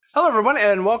Hello everyone,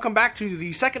 and welcome back to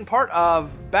the second part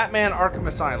of Batman Arkham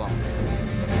Asylum.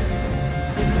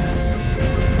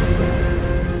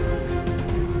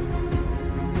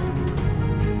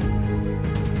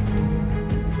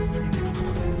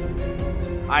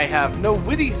 I have no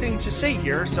witty thing to say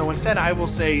here, so instead I will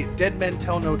say, dead men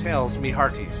tell no tales, me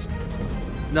hearties.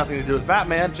 Nothing to do with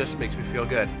Batman, just makes me feel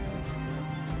good.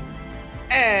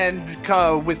 And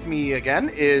with me again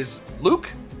is Luke.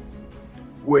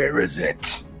 Where is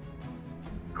it?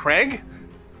 Craig.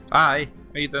 Hi,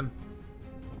 how you doing?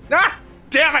 Ah!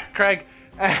 Damn it, Craig!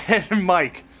 And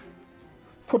Mike.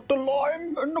 Put the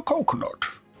lime in the coconut.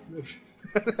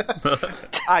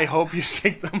 I hope you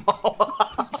sync them all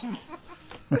up.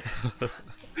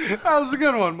 That was a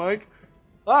good one, Mike.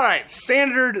 Alright,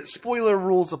 standard spoiler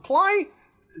rules apply.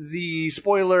 The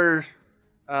spoiler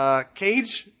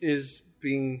cage is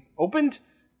being opened.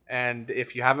 And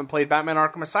if you haven't played Batman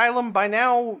Arkham Asylum by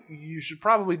now, you should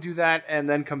probably do that and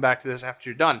then come back to this after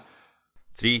you're done.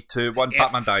 3, 2, 1,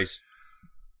 Batman dies.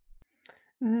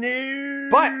 No.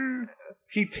 But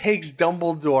he takes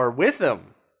Dumbledore with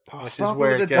him, which is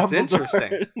where it gets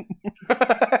interesting.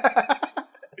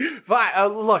 But,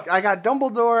 look, I got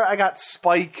Dumbledore, I got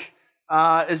Spike.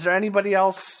 Is there anybody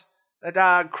else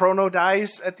that Chrono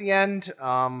dies at the end?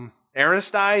 Eris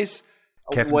dies.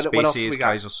 Kevin what else Spacey we is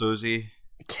got? Kaiser Soze.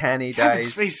 Kenny Kevin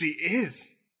dies. Spacey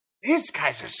is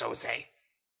Kaiser Soze.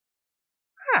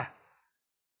 Huh.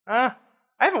 I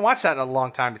haven't watched that in a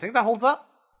long time. You think that holds up?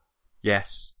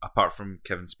 Yes, apart from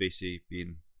Kevin Spacey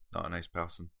being not a nice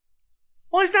person.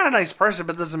 Well, he's not a nice person,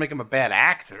 but it doesn't make him a bad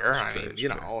actor. It's I true, mean, it's you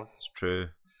true. know. It's true.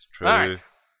 It's true. All right.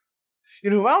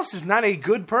 You know who else is not a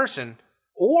good person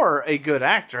or a good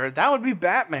actor? That would be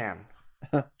Batman.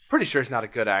 Pretty sure he's not a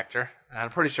good actor. And I'm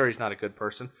pretty sure he's not a good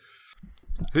person.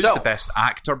 Who's So, the best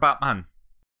actor Batman?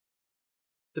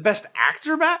 The best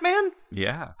actor Batman?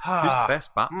 Yeah. Who's the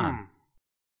best Batman?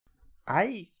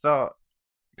 I thought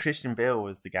Christian Bale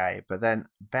was the guy, but then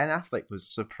Ben Affleck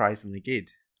was surprisingly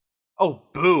good. Oh,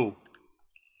 boo.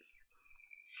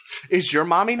 Is your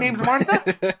mommy named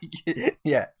Martha?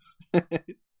 Yes.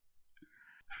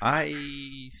 I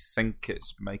think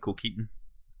it's Michael Keaton.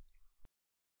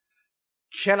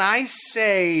 Can I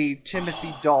say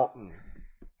Timothy Dalton?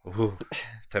 Ooh,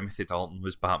 if Timothy Dalton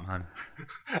was Batman.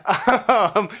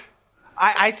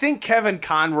 I think Kevin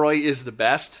Conroy is the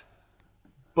best,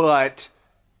 but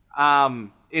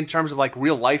in terms of like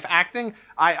real life acting,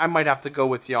 I might have to go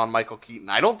with you on Michael Keaton.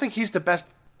 I don't think he's the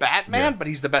best Batman, but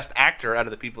he's the best actor out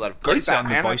of the people that have played On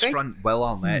Batman. the voice I think. front, Will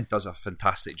Arnett does a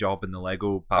fantastic job in the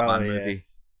Lego Batman yeah. movie.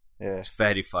 Yeah. It's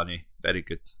very funny, very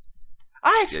good.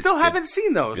 I It's still good. haven't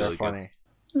seen those. Really Funny.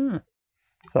 So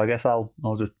I guess I'll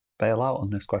just bail out on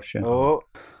this question. Oh.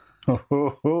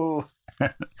 Oh,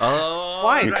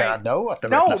 Why? You Right. can't know what the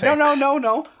No. written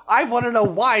I want to know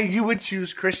why you would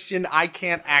choose Christian I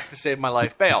Can't Act to Save My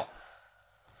Life Bale.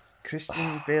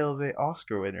 Christian Bale, the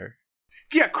Oscar winner.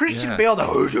 Yeah, Christian Yeah. Bale.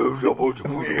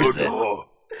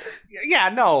 Yeah,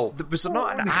 no. was there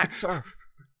not an actor?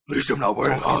 At least I'm not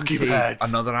wearing hockey talking to pads.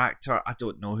 another actor? I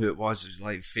don't know who it was. It was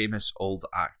like famous old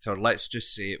actor. Let's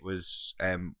just say it was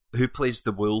who plays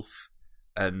the wolf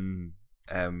in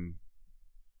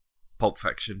Pulp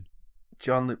Fiction.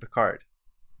 Jean-Luc Picard.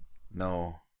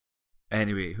 No.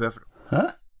 Anyway, whoever.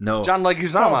 Huh? No. John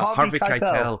Leguizamo. Oh, Harvey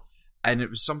Keitel. And it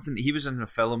was something. He was in a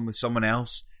film with someone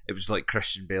else. It was like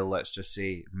Christian Bale, let's just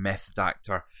say, method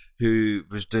actor, who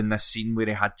was doing this scene where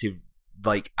he had to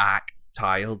like act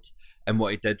tired. And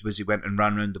what he did was he went and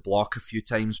ran around the block a few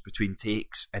times between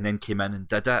takes and then came in and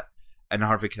did it. And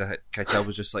Harvey Keitel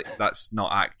was just like, that's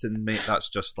not acting, mate. That's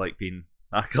just like being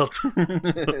knackered.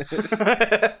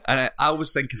 And I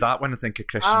always think of that when I think of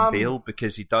Christian Bale,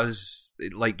 because he does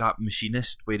like that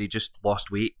machinist where he just lost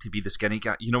weight to be the skinny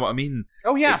guy. You know what I mean?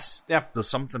 Oh, yeah. Yeah. There's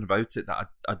something about it that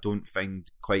I don't find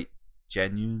quite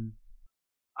genuine.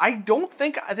 I don't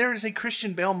think there is a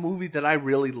Christian Bale movie that I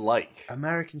really like.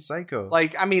 American Psycho.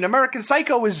 Like, I mean, American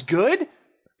Psycho is good,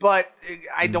 but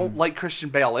I don't like Christian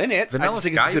Bale in it. I Vanilla just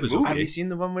think it's Sky a good was movie. okay. Have you seen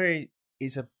the one where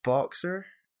he's a boxer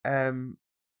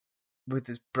with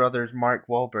his brother Mark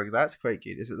Wahlberg? That's quite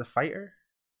good. Is it The Fighter?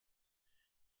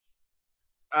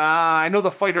 I know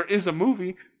The Fighter is a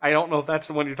movie. I don't know if that's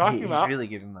the one you're talking He's about. really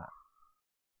good in that.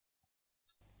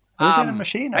 Who's in a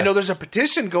machine? I know there's a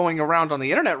petition going around on the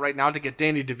internet right now to get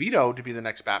Danny DeVito to be the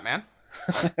next Batman.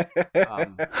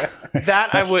 That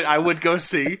I would go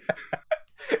see.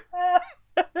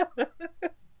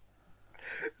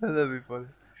 That'd be funny.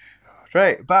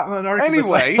 Right, Batman Arkham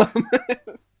Anyway. Asylum.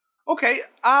 Okay,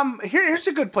 here's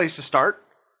a good place to start.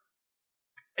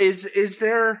 Is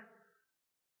there...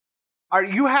 Are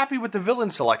you happy with the villain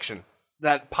selection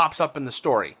that pops up in the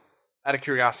story, out of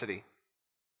curiosity?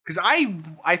 Because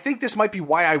I think this might be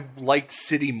why I liked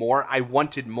City more. I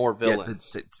wanted more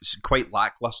villains. Yeah, it's quite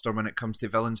lackluster when it comes to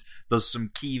villains. There's some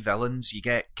key villains. You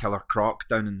get Killer Croc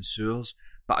down in the sewers,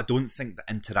 but I don't think the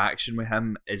interaction with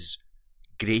him is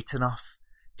great enough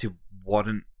to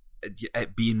warrant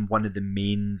it being one of the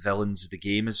main villains of the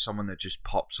game, as someone that just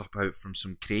pops up out from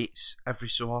some crates every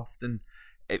so often.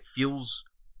 It feels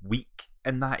weak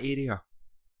in that area.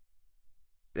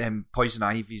 Poison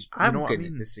Ivy's. I'm going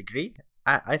to disagree.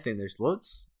 I think there's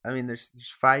loads. I mean, there's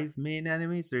 5 main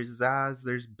enemies. There's Zaz.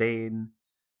 There's Bane.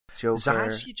 Joker.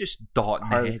 Zaz, you just dot in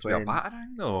the head with a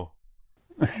batarang, though.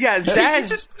 Yeah,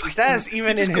 Zaz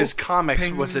even in his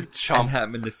comics was a chump. And hit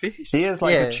him in the face. He is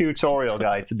like a tutorial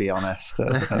guy, to be honest,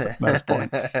 at most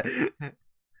points.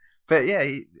 But yeah,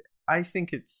 I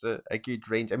think it's a good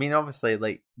range. I mean, obviously,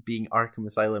 like being Arkham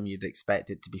Asylum, you'd expect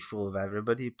it to be full of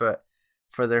everybody, but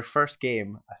for their first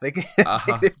game, I think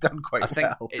they've done quite well. I think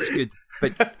it's good,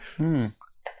 but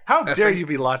how dare you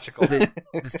be logical? The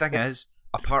thing is,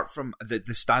 apart from the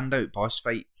standout boss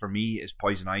fight for me is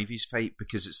Poison Ivy's fight,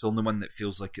 because it's the only one that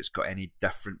feels like it's got any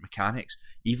different mechanics.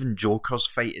 Even Joker's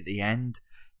fight at the end,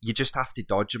 you just have to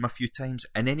dodge him a few times,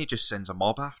 and then he just sends a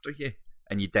mob after you,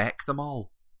 and you deck them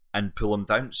all and pull them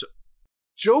down. So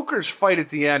Joker's fight at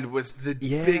the end was the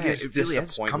biggest really disappointment.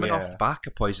 is. Coming off the back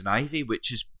of Poison Ivy, which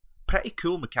is pretty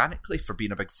cool mechanically for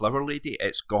being a big flower lady.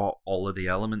 It's got all of the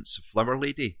elements of flower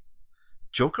lady.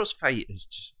 Joker's fight is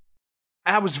just...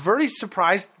 I was very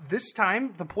surprised this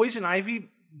time the Poison Ivy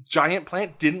giant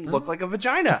plant didn't look like a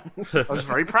vagina. I was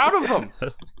very proud of him.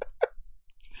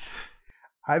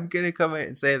 I'm going to come out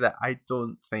and say that I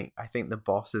think the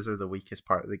bosses are the weakest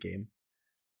part of the game.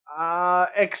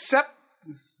 Except...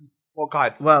 Well,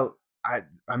 God. Well,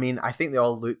 I mean, I think they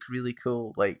all look really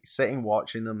cool. Like, sitting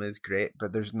watching them is great,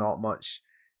 but there's not much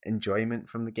enjoyment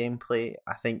from the gameplay.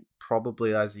 I think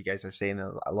probably, as you guys are saying,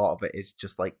 a lot of it is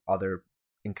just like other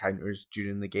encounters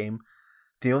during the game.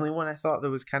 The only one I thought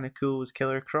that was kind of cool was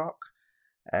Killer Croc.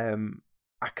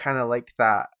 I kind of like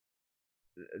that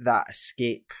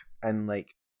escape, and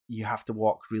like you have to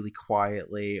walk really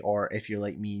quietly, or if you're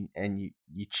like me and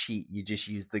you cheat, you just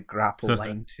use the grapple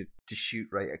line to shoot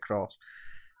right across.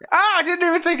 I didn't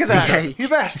even think of that. Yeah. You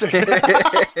bastard.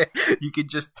 You could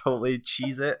just totally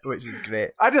cheese it, which is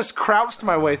great. I just crouched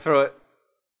my way through it.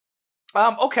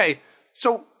 Okay,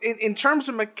 so in terms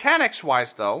of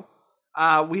mechanics-wise, though,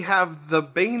 we have the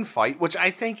Bane fight, which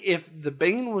I think if the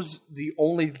Bane was the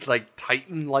only like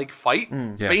Titan-like fight,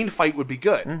 Bane fight would be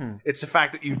good. Mm-hmm. It's the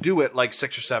fact that you do it like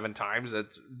 6 or 7 times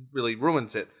that really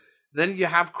ruins it. Then you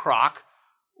have Croc,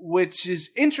 which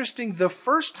is interesting the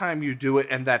first time you do it,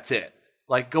 and that's it.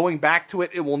 Like, going back to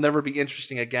it, it will never be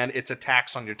interesting again. It's a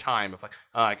tax on your time. Of like,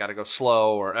 oh, I gotta go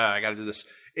slow, or I gotta do this.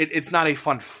 It's not a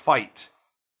fun fight.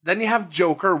 Then you have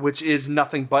Joker, which is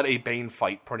nothing but a Bane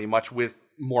fight, pretty much, with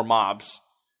more mobs.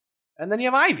 And then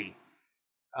you have Ivy.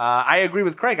 I agree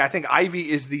with Craig. I think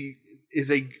Ivy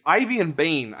Ivy and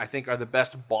Bane, I think, are the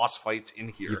best boss fights in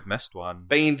here. You've missed one.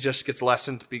 Bane just gets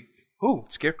lessened to be... Who?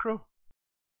 Scarecrow.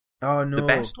 Oh, no. The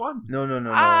best one?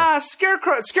 No.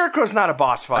 Scarecrow's not a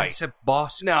boss fight. It's a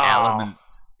boss element.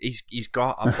 He's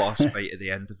got a boss fight at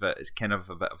the end of it. It's kind of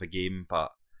a bit of a game,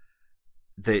 but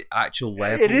the actual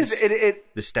levels,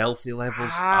 the stealthy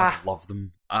levels, I love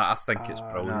them. I think it's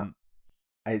brilliant.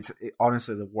 No.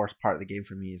 Honestly, the worst part of the game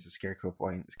for me is the Scarecrow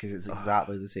points, because it's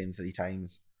exactly the same 3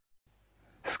 times.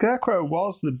 Scarecrow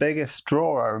was the biggest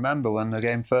draw, I remember, when the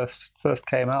game first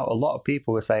came out. A lot of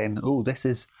people were saying, "Oh, this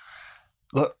is...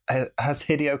 Look, has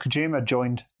Hideo Kojima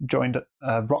joined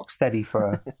Rocksteady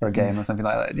for a game or something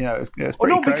like that?" You know, it was pretty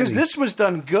crazy. Because this was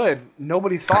done good.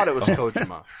 Nobody thought it was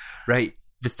Kojima. Right.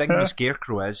 The thing with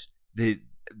Scarecrow is the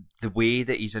way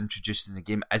that he's introduced in the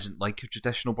game isn't like a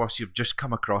traditional boss. You've just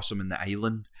come across him in the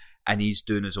island, and he's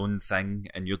doing his own thing,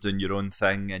 and you're doing your own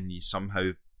thing, and you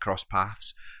somehow cross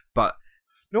paths. But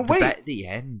no, wait. Bit at the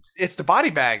end, it's the body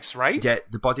bags, right? Yeah,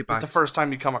 the body bags. It's the first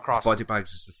time you come across body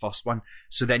bags is the first one.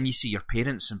 So then you see your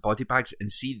parents in body bags,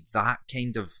 and see that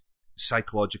kind of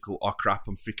psychological, oh crap,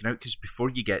 I'm freaking out, because before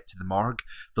you get to the morgue,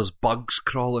 there's bugs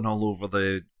crawling all over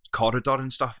the corridor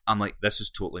and stuff. I'm like, this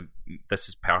is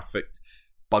perfect.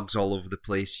 Bugs all over the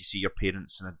place. You see your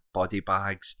parents in body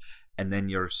bags, and then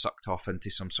you're sucked off into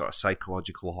some sort of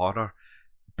psychological horror.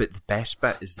 But the best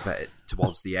bit is the bit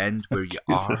towards the end where you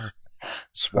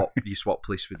swap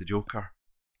place with the Joker,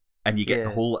 and you get the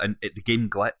whole, and the game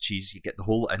glitches. You get the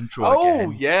whole intro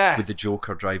again with the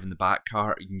Joker driving the back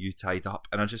car and you tied up.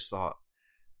 And I just thought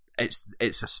it's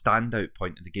a standout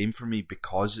point of the game for me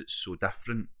because it's so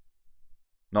different.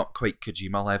 Not quite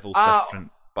Kojima levels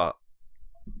different, but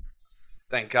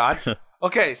Thank God.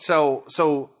 Okay, so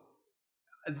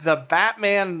the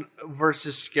Batman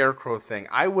versus Scarecrow thing.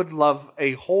 I would love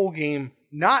a whole game,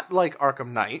 not like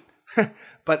Arkham Knight,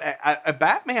 but a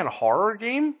Batman horror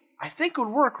game. I think would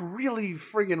work really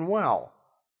friggin' well.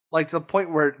 Like to the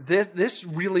point where this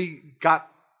really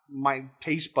got my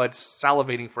taste buds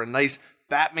salivating for a nice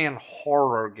Batman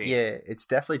horror game. Yeah, it's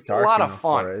definitely dark a lot enough of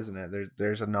fun, for it, isn't it?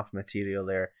 There's enough material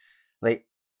there. Like,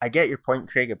 I get your point,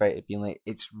 Craig, about it being like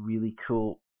it's really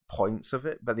cool points of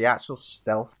it, but the actual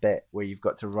stealth bit where you've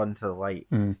got to run to the light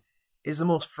is the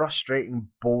most frustrating,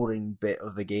 boring bit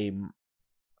of the game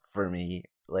for me.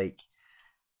 Like,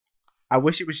 I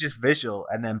wish it was just visual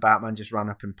and then Batman just ran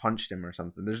up and punched him or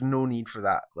something. There's no need for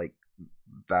that, like,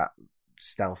 that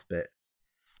stealth bit.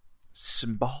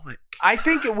 Symbolic. I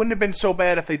think it wouldn't have been so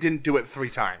bad if they didn't do it 3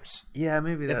 times. Yeah,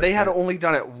 maybe that's if they had only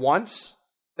done it once,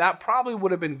 that probably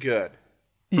would have been good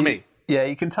for me. Yeah,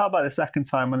 you can tell by the second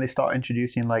time when they start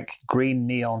introducing like green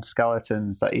neon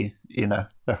skeletons that you know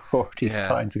they're already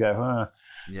starting to go.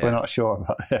 We're not sure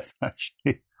about this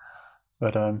actually.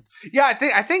 But yeah,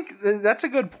 I think that's a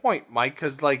good point, Mike.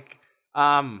 Because like,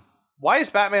 why is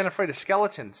Batman afraid of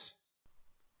skeletons?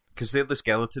 Because they're the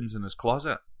skeletons in his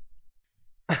closet.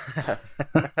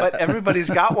 But everybody's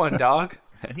got one, dog.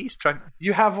 And he's trying.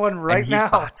 You have one right now.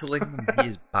 Battling them. He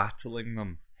is battling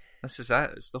them. This is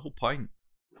it. It's the whole point.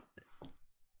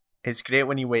 It's great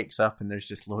when he wakes up and there's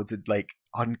just loads of like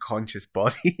unconscious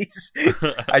bodies.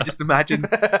 I just imagine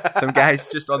some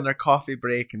guys just on their coffee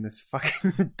break and this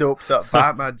fucking doped up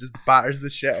Batman just batters the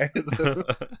shit out of them.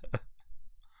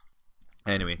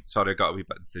 Anyway, sorry I got a wee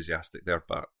bit enthusiastic there,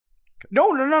 but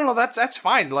no, that's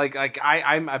fine. Like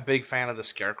I'm a big fan of the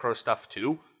Scarecrow stuff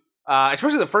too.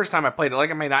 Especially the first time I played it. Like,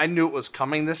 I mean, I knew it was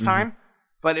coming this time,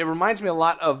 but it reminds me a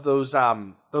lot of those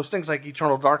things like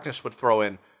Eternal Darkness would throw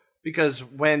in. Because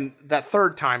when that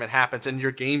third time it happens and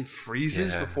your game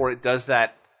freezes before it does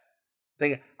that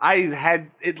thing,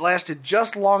 it lasted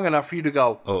just long enough for you to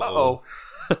go, uh-oh.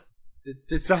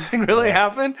 Did something really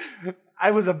happen? I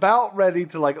was about ready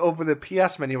to like open the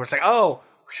PS menu where it's like, oh,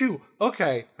 phew,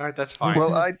 okay, all right, that's fine.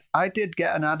 Well, I did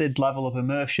get an added level of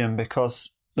immersion because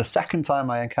the second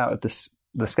time I encountered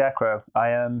the Scarecrow,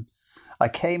 I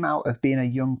came out of being a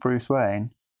young Bruce Wayne,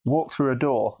 walked through a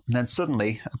door, and then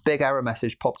suddenly a big error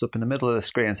message popped up in the middle of the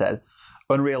screen and said,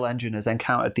 Unreal Engine has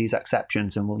encountered these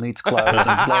exceptions and will need to close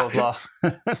and blah, blah,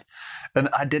 blah. And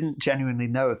I didn't genuinely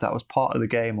know if that was part of the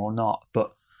game or not,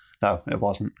 but no, it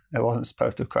wasn't. It wasn't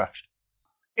supposed to have crashed.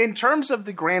 In terms of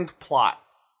the grand plot,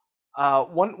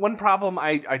 one problem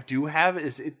I do have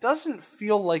is it doesn't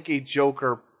feel like a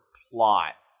Joker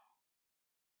plot.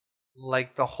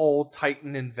 Like the whole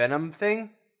Titan and Venom thing.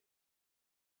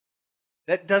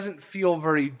 That doesn't feel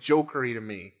very Jokery to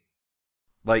me.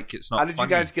 Like, it's not How did funny.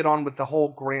 you guys get on with the whole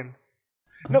grand...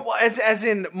 No, as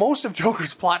in, most of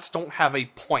Joker's plots don't have a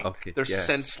point. Okay, They're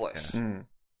senseless. Mm.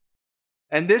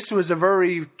 And this was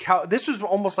this was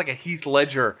almost like a Heath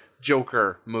Ledger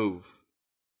Joker move.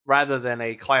 Rather than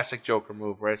a classic Joker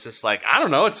move where it's just like, I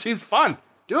don't know, it seems fun.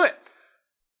 Do it.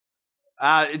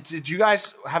 Did you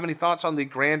guys have any thoughts on the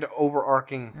grand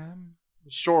overarching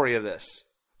story of this?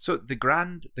 So the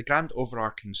grand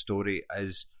overarching story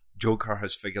is Joker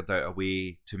has figured out a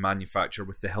way to manufacture,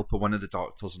 with the help of one of the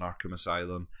doctors in Arkham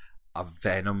Asylum, a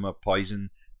venom, a poison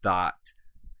that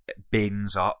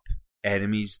banes up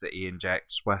enemies that he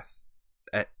injects with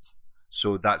it.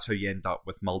 So that's how you end up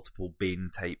with multiple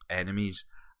Bane-type enemies.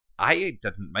 I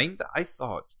didn't mind it. I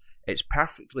thought it's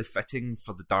perfectly fitting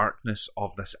for the darkness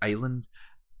of this island.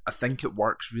 I think it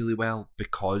works really well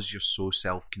because you're so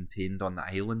self-contained on the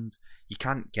island. You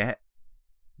can't get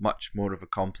much more of a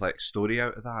complex story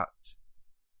out of that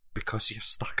because you're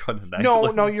stuck on an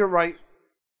island. No, you're right.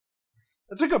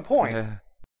 That's a good point. Yeah.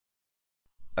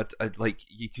 Like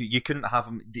you couldn't have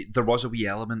them. There was a wee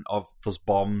element of there's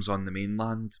bombs on the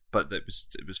mainland, but it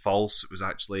was false. It was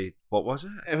actually, what was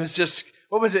it? It was just,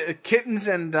 what was it? Kittens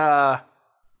and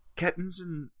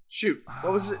shoot,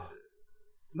 what was it?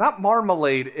 Not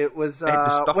marmalade. It was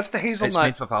what's the hazelnut? It's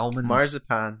made with almonds.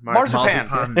 Marzipan.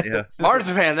 Marzipan. Yeah.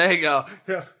 Marzipan. There you go.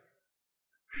 Yeah.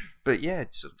 But yeah,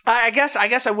 it's I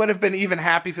guess I would have been even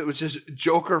happy if it was just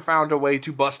Joker found a way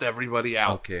to bust everybody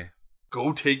out. okay.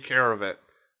 Go take care of it.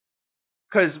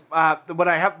 Because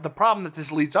the problem that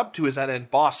this leads up to is that in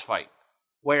boss fight,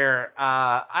 where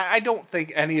I don't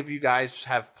think any of you guys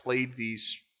have played the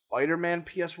Spider-Man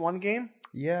PS1 game.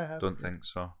 Yeah. Don't think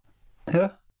so. Yeah.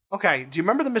 Okay, do you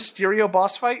remember the Mysterio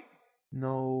boss fight?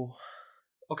 No.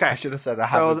 Okay. I should have said I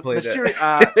haven't played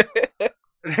it.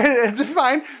 It's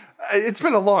fine. It's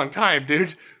been a long time,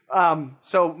 dude.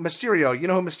 So Mysterio, you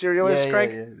know who Mysterio is,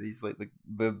 Craig? Yeah. He's like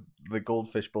the the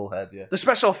goldfish bull head. Yeah, the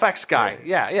special effects guy.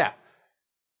 Yeah.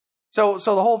 So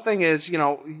the whole thing is,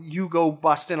 you go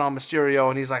bust in on Mysterio,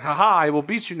 and he's like, "Haha, I will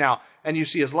beat you now." And you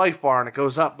see his life bar, and it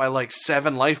goes up by like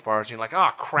 7 life bars. And you're like,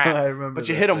 "Oh crap!" I remember but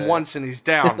you this, hit him once, and he's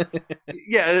down.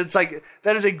 Yeah, it's like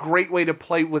that is a great way to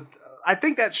play with. I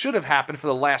think that should have happened for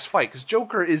the last fight because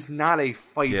Joker is not a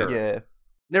fighter. Yeah,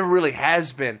 Never really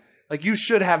has been. Like you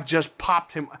should have just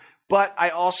popped him. But I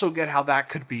also get how that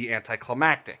could be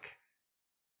anticlimactic.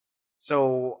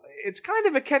 So it's kind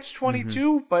of a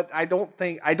catch-22, but I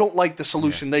don't like the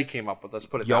solution they came up with. Let's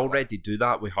put it You that already do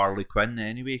that with Harley Quinn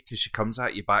anyway, because she comes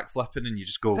at you backflipping and you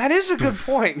just go... That is a good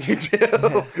point. You do.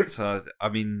 Yeah. So, I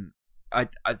mean, I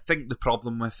think the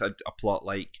problem with a plot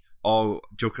like,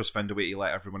 Joker's found a way to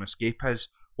let everyone escape is,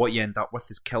 what you end up with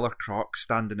is Killer Croc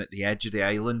standing at the edge of the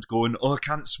island going, I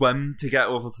can't swim to get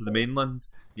over to the mainland.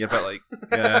 You're a bit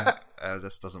like,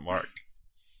 this doesn't work.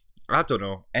 I don't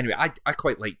know. Anyway, I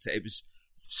quite liked it. It was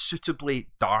suitably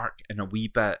dark and a wee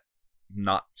bit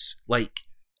nuts. Like,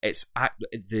 it's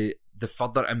the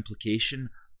further implication,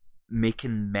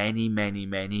 making many, many,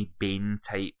 many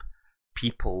Bane-type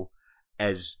people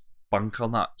is bunker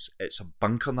nuts. It's a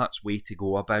bunker nuts way to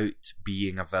go about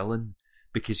being a villain,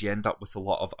 because you end up with a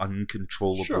lot of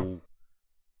uncontrollable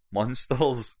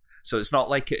monsters. So it's not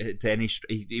like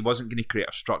he wasn't going to create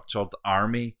a structured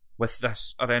army with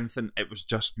this or anything. It was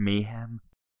just mayhem.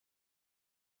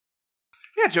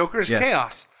 Yeah, Joker is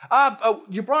chaos.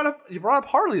 You brought up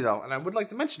Harley though, and I would like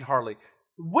to mention Harley.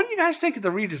 What do you guys think of the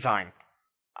redesign?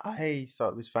 I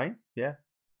thought it was fine. Yeah,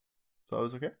 thought it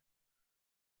was okay.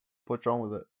 What's wrong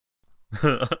with it?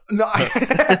 No,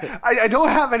 I don't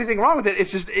have anything wrong with it.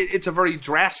 It's just it's a very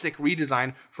drastic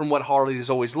redesign from what Harley has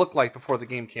always looked like before the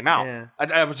game came out. Yeah.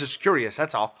 I was just curious.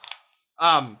 That's all.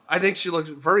 I think she looks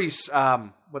very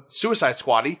Suicide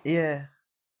Squad-y. Yeah,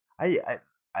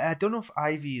 I don't know if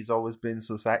Ivy has always been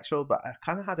so sexual, but I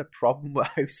kind of had a problem with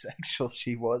how sexual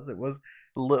she was. It was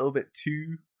a little bit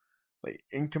too, like,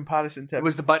 in comparison to... It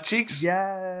was the butt cheeks?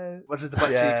 Yeah. Was it the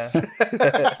butt cheeks?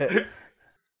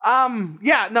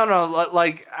 No,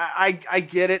 like, I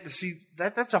get it. See,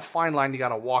 that's a fine line you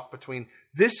gotta walk between.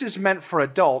 This is meant for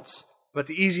adults, but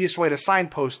the easiest way to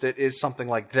signpost it is something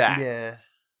like that. Yeah.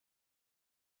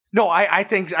 No, I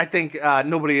think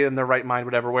nobody in their right mind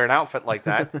would ever wear an outfit like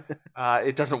that.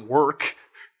 It doesn't work.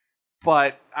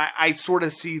 But I sort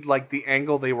of see like the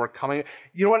angle they were coming.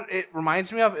 You know what it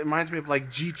reminds me of? It reminds me of like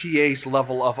GTA's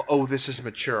level of, this is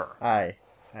mature. Aye,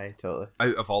 totally.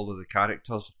 Out of all of the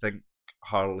characters, I think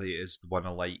Harley is the one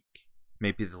I like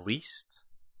maybe the least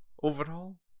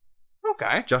overall.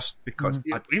 Okay. Just because...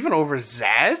 Even over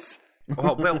Zaz?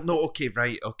 No, okay,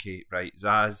 right.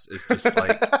 Zaz is just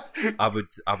like... I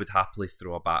would happily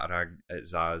throw a batarang at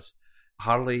Zaz.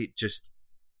 Harley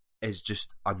is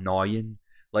just annoying.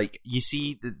 Like, you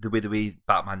see the way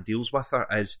Batman deals with her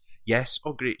is, yes,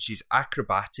 great, she's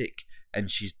acrobatic and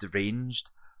she's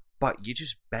deranged, but you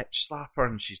just bitch slap her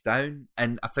and she's down.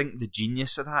 And I think the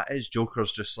genius of that is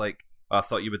Joker's just like, I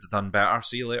thought you would have done better,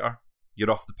 see you later.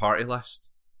 You're off the party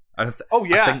list. I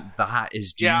think that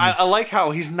is genius. Yeah, I like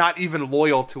how he's not even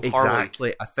loyal to Harley.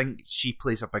 Exactly. I think she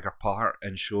plays a bigger part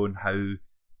in showing how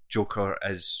Joker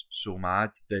is so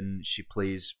mad than she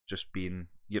plays just being,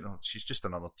 she's just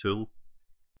another tool.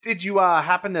 Did you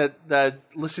happen to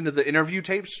listen to the interview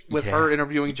tapes with her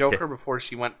interviewing Joker before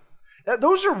she went?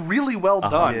 Those are really well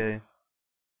done. Yeah.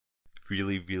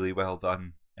 Really, really well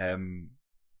done. I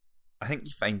think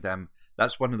you find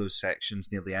that's one of those sections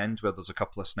near the end where there's a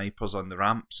couple of snipers on the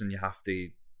ramps and you have to,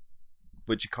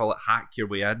 hack your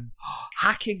way in.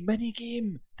 Hacking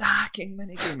minigame! The hacking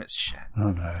minigame, it's shit.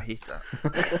 Oh no. I hate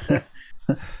it.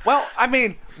 Well, I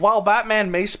mean, while Batman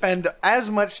may spend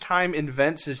as much time in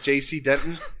vents as J.C.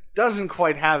 Denton, doesn't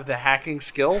quite have the hacking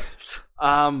skill.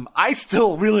 I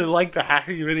still really like the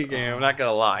hacking minigame, I'm not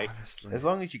gonna lie. Honestly. As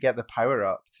long as you get the power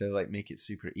up to like make it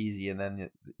super easy, and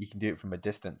then you can do it from a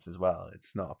distance as well,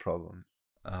 it's not a problem.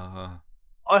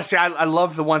 Honestly, I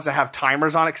love the ones that have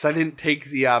timers on it, because I didn't take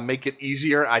the make it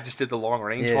easier, I just did the long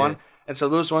range one. And so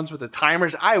those ones with the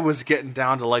timers, I was getting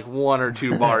down to like 1 or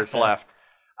 2 bars left.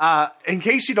 In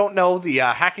case you don't know, the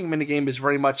hacking minigame is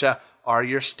very much are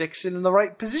your sticks in the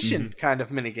right position kind of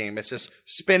minigame. It's just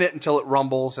spin it until it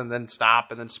rumbles and then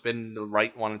stop, and then spin the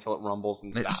right one until it rumbles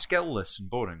and stop. It's skillless and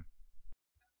boring.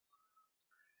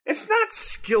 It's not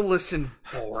skillless and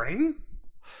boring.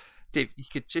 Dave, you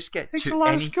could just get Takes a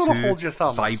lot of skill to hold your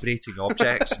thumbs. Vibrating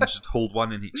objects and just hold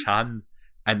one in each hand,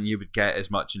 and you would get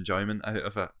as much enjoyment out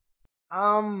of it.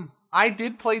 I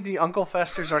did play the Uncle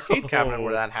Fester's arcade cabinet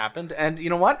where that happened, and you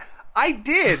know what? I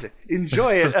did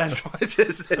enjoy it as much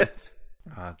as this.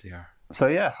 Ah, dear. So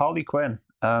yeah, Harley Quinn.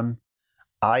 I'm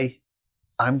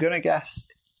gonna guess,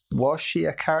 was she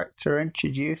a character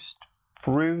introduced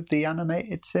through the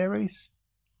animated series?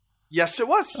 Yes, it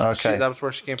was. Okay. That was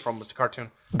where she came from, was the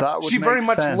cartoon. That would She make very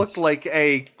much sense. looked like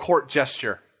a court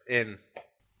gesture in...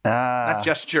 Not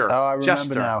gesture. Oh, I remember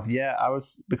Jester. now. Yeah, I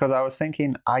was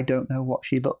thinking I don't know what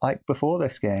she looked like before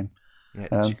this game.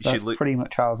 Yeah, she That's looked, pretty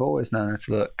much how I've always known her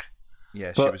to look.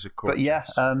 yeah, But, she was a court but yeah,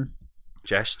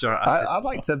 gesture. I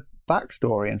liked the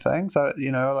backstory and things.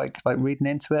 Like reading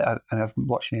into it. And I've been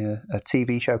watching a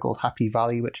TV show called Happy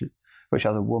Valley, which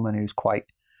has a woman who's quite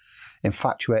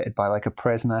infatuated by like a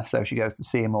prisoner, so she goes to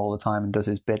see him all the time and does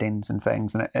his biddings and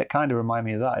things. And it kind of reminded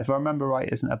me of that. If I remember right,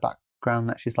 isn't her background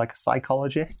that she's like a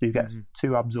psychologist who gets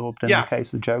too absorbed in the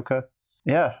case of Joker?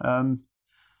 Yeah. I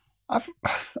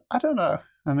don't know.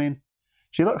 I mean,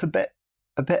 she looks a bit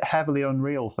heavily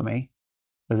unreal for me,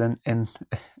 as in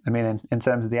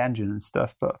terms of the engine and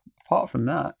stuff. But apart from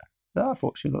that, I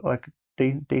thought she looked like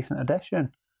a decent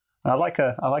addition. I like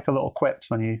a little quips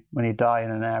when you die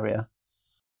in an area.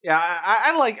 Yeah,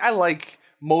 I like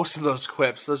most of those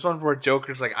quips. Those ones where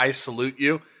Joker's like, "I salute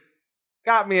you,"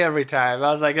 got me every time.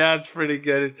 I was like, "That's pretty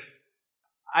good."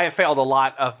 I have failed a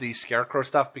lot of the Scarecrow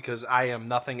stuff because I am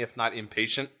nothing if not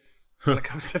impatient when it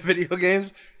comes to video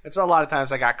games. And so a lot of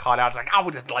times I got caught out. Like, "Oh,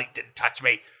 the light didn't touch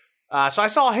me." So I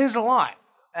saw his a lot,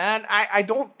 and I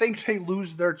don't think they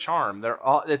lose their charm.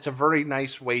 It's a very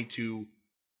nice way to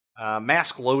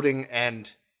mask loading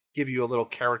and give you a little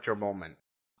character moment.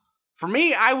 For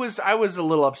me, I was a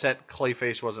little upset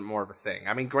Clayface wasn't more of a thing.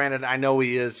 I mean, granted, I know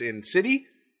he is in City,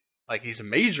 like he's a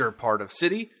major part of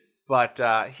City, but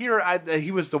here he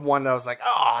was the one that I was like,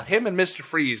 oh, him and Mr.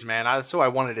 Freeze, man. That's who I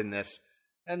wanted in this.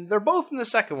 And they're both in the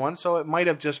second one, so it might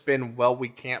have just been, well, we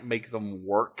can't make them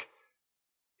work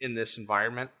in this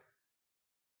environment.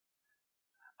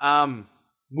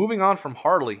 Moving on from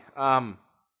Harley,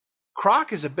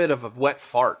 Croc is a bit of a wet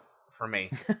fart for me.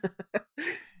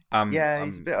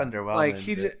 He's a bit underwhelming. Like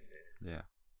He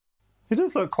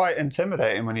does look quite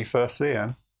intimidating when you first see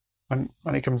him.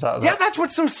 When he comes out of that. Yeah, that's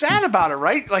what's so sad about it,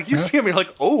 right? Like, you see him, you're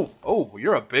like, oh,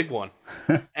 you're a big one.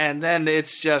 And then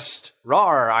it's just,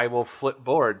 rawr, I will flip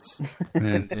boards.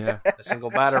 And a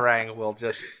single batarang will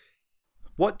just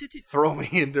throw me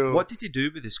into... What did he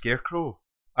do with the Scarecrow?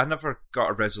 I never got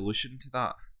a resolution to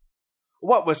that.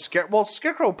 What was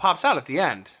Scarecrow pops out at the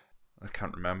end. I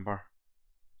can't remember.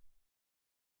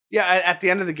 Yeah, at the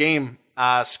end of the game,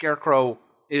 Scarecrow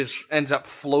ends up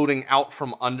floating out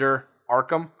from under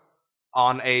Arkham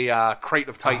on a crate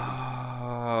of Titan.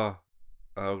 Oh,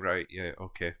 right, yeah,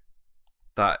 okay.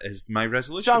 That is my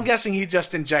resolution. So I'm guessing he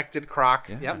just injected Croc.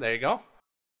 Yeah. Yep, there you go.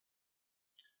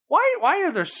 Why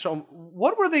are there so...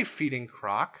 What were they feeding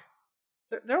Croc?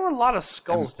 There were a lot of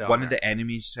skulls down there. One of the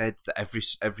enemies said that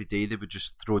every day they would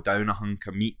just throw down a hunk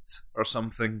of meat or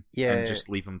something and just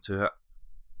leave him to it.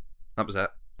 That was it.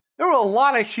 There were a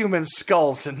lot of human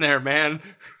skulls in there, man.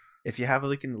 If you have a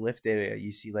look in the lift area,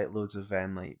 you see like loads of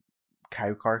like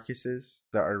cow carcasses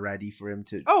that are ready for him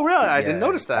to... Oh, really? I didn't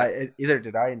notice that. Either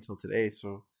did I until today,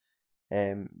 so...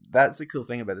 that's the cool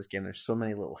thing about this game. There's so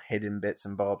many little hidden bits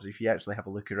and bobs. If you actually have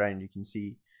a look around, you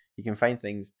can find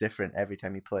things different every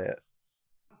time you play it.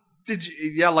 Did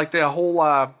you? Yeah, like the whole...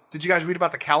 did you guys read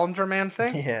about the Calendar Man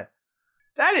thing? Yeah.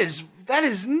 That is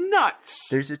nuts.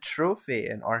 There's a trophy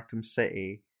in Arkham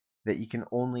City that you can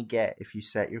only get if you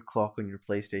set your clock on your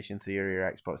PlayStation 3 or your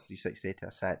Xbox 360 to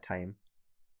a set time.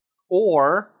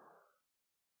 Or,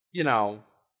 you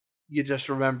just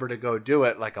remember to go do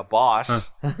it like a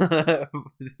boss.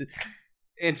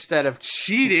 Instead of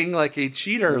cheating like a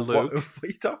cheater, Luke. What are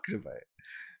you talking about?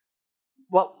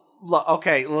 Well,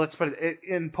 okay, let's put it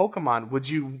in Pokemon. Would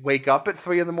you wake up at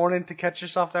 3 a.m. to catch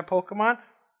yourself that Pokemon?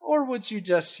 Or would you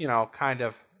just, kind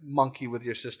of monkey with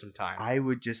your system time? I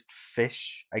would just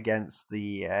fish against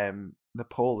the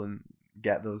pole and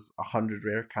get those 100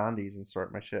 rare candies and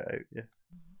sort my shit out. Yeah.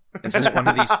 Is this one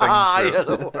of these things where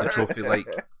the trophy, like,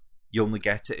 you only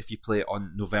get it if you play it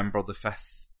on November the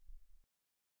 5th?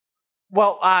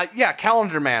 Well,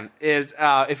 Calendar Man is,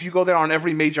 if you go there on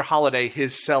every major holiday,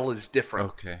 his cell is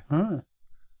different. Okay.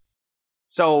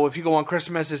 So if you go on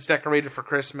Christmas, it's decorated for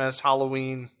Christmas,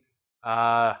 Halloween,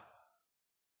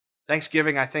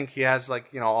 Thanksgiving, I think he has,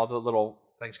 like, all the little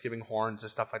Thanksgiving horns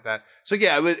and stuff like that. So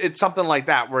yeah, it's something like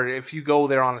that, where if you go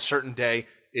there on a certain day,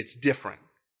 it's different.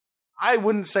 I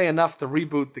wouldn't say enough to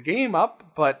reboot the game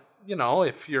up, but,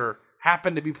 if you're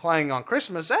happen to be playing on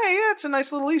Christmas, hey, yeah, it's a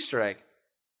nice little Easter egg.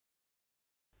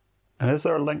 And is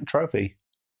there a Link trophy?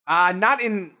 Not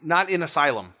in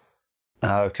Asylum.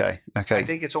 Oh, okay. I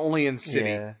think it's only in City.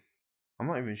 Yeah. I'm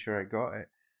not even sure I got it.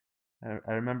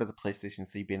 I remember the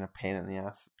PlayStation 3 being a pain in the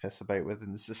ass to piss about with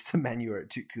in the system menu, or it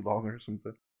took too long or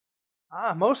something.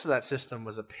 Most of that system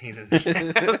was a pain in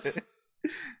the ass.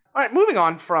 All right, moving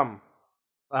on from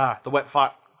the wet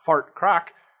fart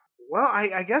crack. Well,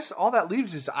 I guess all that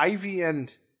leaves is Ivy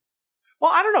and...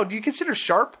 Well, I don't know. Do you consider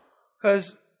Sharp?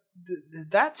 Because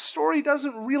that story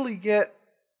doesn't really get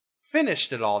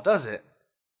finished at all, does it?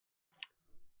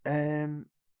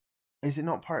 Is it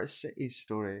not part of City's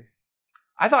story?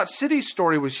 I thought City's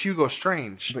story was Hugo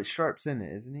Strange. But Sharp's in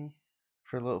it, isn't he?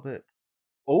 For a little bit.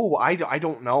 Oh, I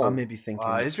don't know. I may be thinking...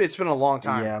 it's been a long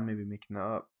time. Yeah, I may be making that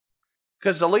up.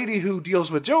 Because the lady who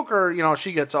deals with Joker,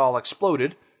 she gets all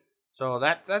exploded. So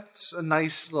that's a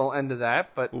nice little end to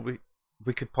that. But well,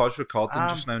 we could pause recording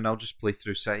just now and I'll just play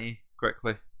through City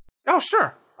quickly. Oh,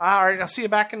 sure. All right, I'll see you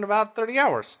back in about 30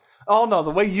 hours. Oh, no,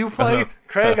 the way you play,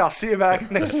 Craig, I'll see you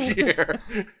back next year.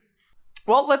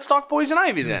 Well, let's talk Poison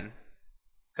Ivy then.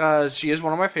 Because she is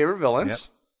one of my favorite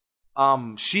villains.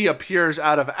 Yep. She appears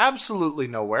out of absolutely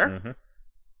nowhere. Mm-hmm.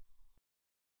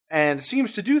 And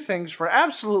seems to do things for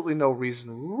absolutely no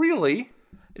reason, really.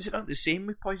 Is it not the same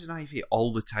with Poison Ivy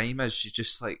all the time? As she's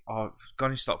just like, oh, I'm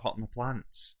going to stop hurting my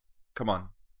plants. Come on,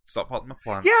 stop hurting my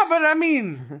plants. Yeah, but I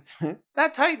mean,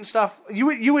 that Titan stuff,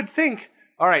 you would think,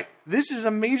 all right, this is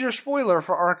a major spoiler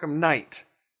for Arkham Knight.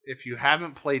 If you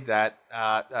haven't played that,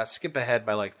 skip ahead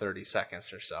by like 30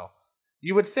 seconds or so.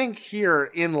 You would think here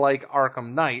in like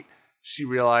Arkham Knight, she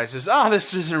realizes,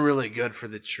 this isn't really good for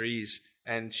the trees,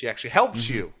 and she actually helps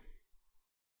you.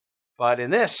 But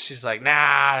in this, she's like,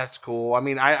 nah, that's cool. I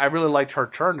mean, I really liked her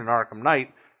turn in Arkham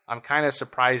Knight. I'm kind of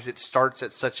surprised it starts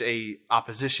at such a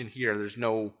opposition here. There's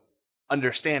no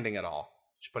understanding at all.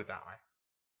 Just put it that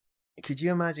way. Could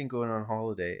you imagine going on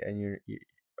holiday and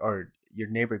your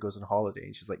neighbor goes on holiday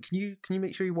and she's like, can you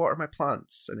make sure you water my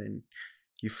plants? And then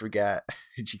you forget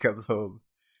and she comes home,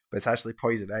 but it's actually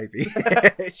Poison Ivy.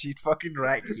 She'd fucking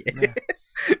wreck you. Yeah.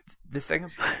 The thing,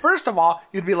 first of all,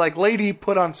 you'd be like, lady,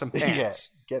 put on some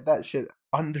pants. Yeah, get that shit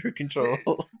under control.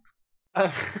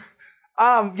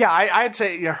 I'd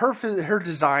say her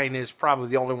design is probably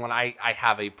the only one I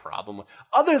have a problem with.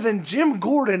 Other than Jim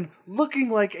Gordon looking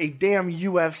like a damn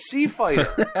UFC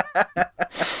fighter.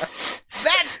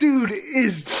 That dude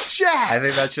is jacked. I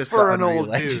think that's just for an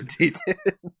old dude.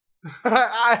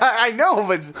 I know,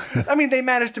 but I mean, they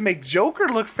managed to make Joker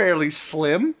look fairly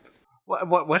slim.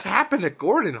 What happened to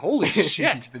Gordon? Holy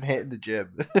shit! He's been hitting the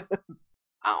gym.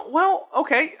 Well,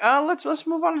 okay. Let's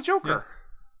move on to Joker.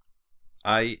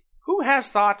 Who has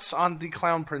thoughts on the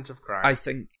Clown Prince of Crime? I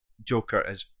think Joker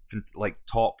is like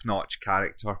top-notch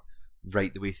character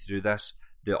right the way through this.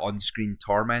 The on-screen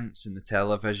torments in the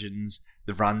televisions,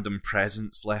 the random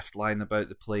presents left lying about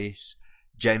the place.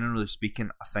 Generally speaking,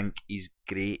 I think he's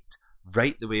great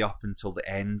right the way up until the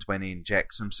end when he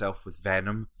injects himself with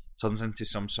venom, turns into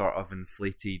some sort of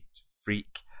inflated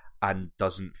freak, and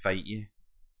doesn't fight you.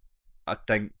 I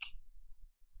think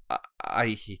I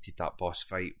hated that boss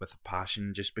fight with a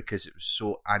passion just because it was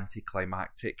so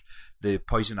anticlimactic. The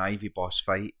Poison Ivy boss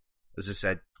fight, as I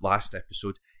said last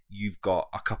episode, you've got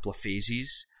a couple of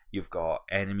phases. You've got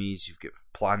enemies, you've got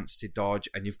plants to dodge,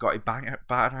 and you've got to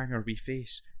batarang her wee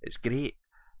face. It's great.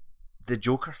 The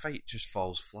Joker fight just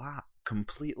falls flat.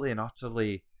 Completely and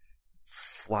utterly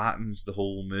flattens the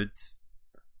whole mood.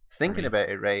 Thinking about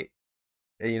it, right?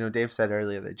 Dave said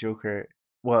earlier that Joker...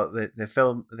 Well, the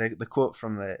film, the quote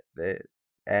from the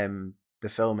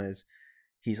film is,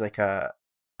 he's like a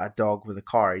dog with a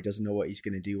car. He doesn't know what he's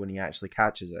going to do when he actually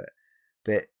catches it.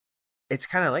 But it's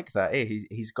kind of like that.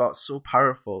 He's got so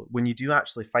powerful. When you do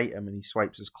actually fight him and he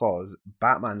swipes his claws,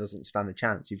 Batman doesn't stand a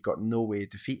chance. You've got no way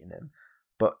of defeating him.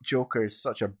 But Joker is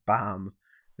such a bam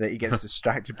that he gets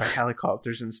distracted by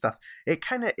helicopters and stuff. It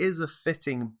kind of is a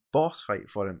fitting boss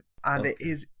fight for him, and it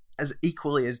is as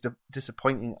equally as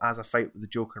disappointing as a fight with the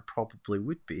Joker probably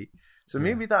would be. So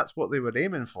maybe that's what they were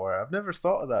aiming for. I've never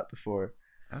thought of that before.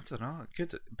 I don't know.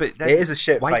 But then, it is a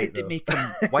shit why fight. Did they make him?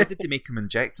 Why did they make him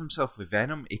inject himself with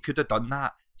venom? He could have done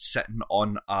that sitting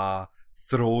on a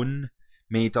throne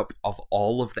made up of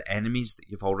all of the enemies that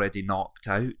you've already knocked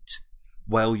out,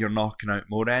 while you're knocking out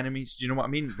more enemies. Do you know what I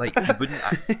mean? Like he wouldn't.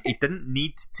 He didn't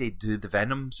need to do the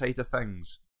venom side of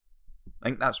things. I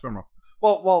think that's where we're.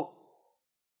 Well.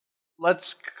 Can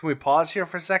we pause here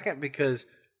for a second? Because,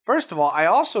 first of all, I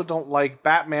also don't like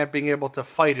Batman being able to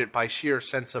fight it by sheer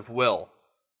sense of will.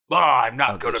 I'm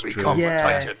not going to become a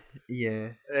Titan. Yeah.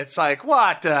 It's like,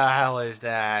 what the hell is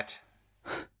that?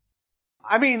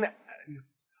 I mean,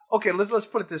 okay, let's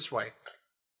put it this way.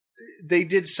 They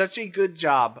did such a good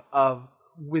job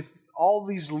with all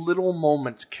these little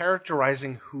moments,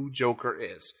 characterizing who Joker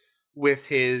is. With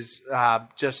his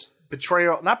just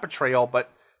not betrayal,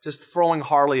 but just throwing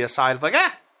Harley aside of like,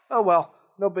 oh well,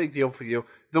 no big deal for you.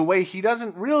 The way he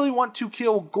doesn't really want to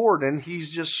kill Gordon,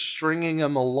 he's just stringing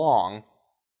him along.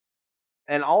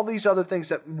 And all these other things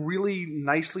that really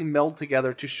nicely meld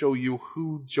together to show you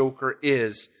who Joker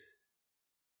is.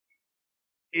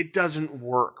 It doesn't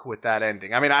work with that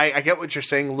ending. I mean, I get what you're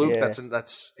saying, Luke. Yeah.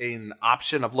 That's an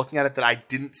option of looking at it that I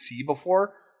didn't see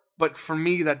before. But for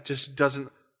me, that just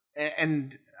doesn't...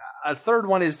 And a third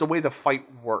one is the way the fight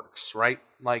works, right?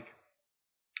 Like,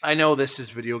 I know this is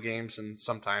video games, and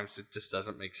sometimes it just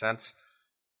doesn't make sense.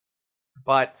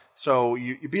 But, so,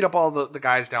 you beat up all the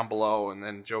guys down below, and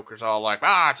then Joker's all like,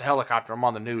 it's a helicopter, I'm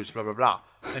on the news, blah, blah, blah.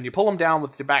 And you pull him down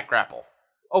with your back grapple.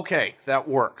 Okay, that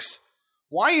works.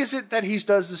 Why is it that he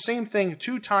does the same thing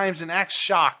 2 times and acts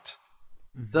shocked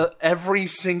every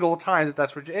single time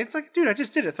that's what... It's like, dude, I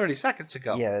just did it 30 seconds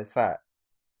ago. Yeah, it's that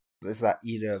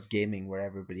era of gaming where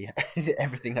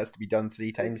everything has to be done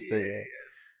 3 times.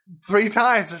 3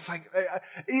 times. It's like,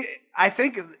 I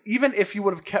think even if you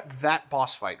would have kept that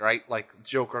boss fight, right? Like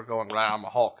Joker going, I'm a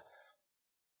Hulk.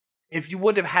 If you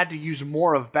would have had to use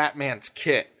more of Batman's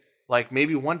kit, like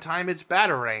maybe one time it's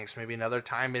batarangs, maybe another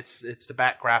time it's the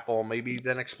bat grapple, maybe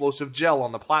then explosive gel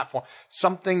on the platform.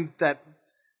 Something that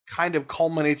kind of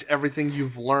culminates everything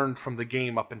you've learned from the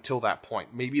game up until that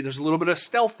point. Maybe there's a little bit of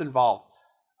stealth involved.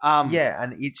 Yeah,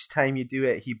 and each time you do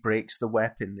it, he breaks the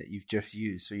weapon that you've just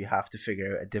used, so you have to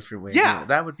figure out a different way. Yeah.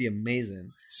 That would be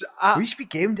amazing. So, we should be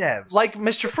game devs. Like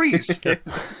Mr. Freeze.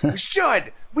 We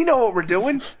should. We know what we're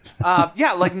doing.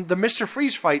 Yeah, like the Mr.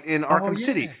 Freeze fight in Arkham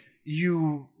City.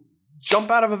 You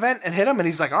jump out of a vent and hit him, and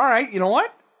he's like, all right, you know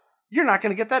what? You're not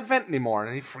going to get that vent anymore.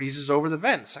 And he freezes over the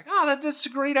vent. It's like, that's a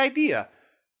great idea.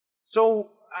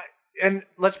 So, and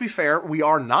let's be fair, we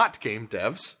are not game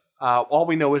devs. All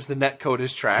we know is the netcode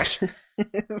is trash.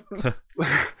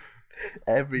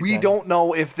 We don't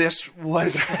know if this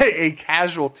was a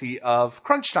casualty of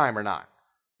crunch time or not.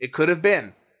 It could have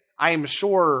been. I am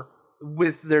sure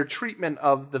with their treatment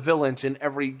of the villains in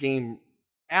every game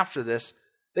after this,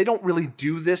 they don't really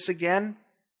do this again.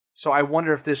 So I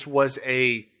wonder if this was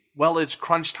it's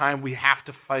crunch time, we have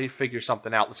to figure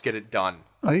something out, let's get it done.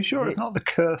 Are you sure it's not the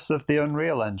curse of the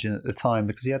Unreal Engine at the time?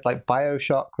 Because you had like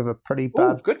Bioshock with a pretty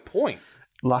bad good point.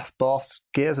 last boss.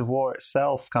 Gears of War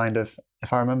itself, kind of,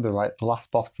 if I remember right, the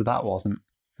last boss to that wasn't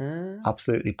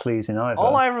absolutely pleasing either.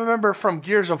 All I remember from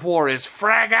Gears of War is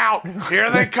frag out,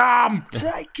 here they come.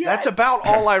 That's about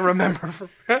all I remember from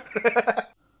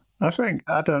I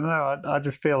don't know. I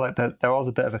just feel like there was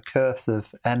a bit of a curse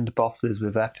of end bosses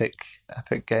with epic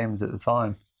games at the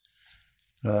time.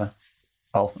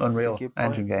 Unreal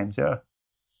Engine games, yeah.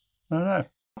 I don't know.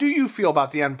 How do you feel about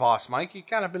the end boss, Mike? You've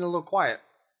kind of been a little quiet.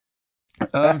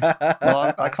 Well,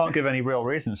 I can't give any real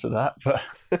reasons for that, but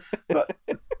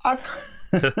I've...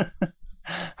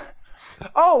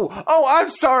 I'm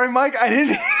sorry, Mike. I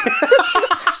didn't...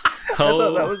 I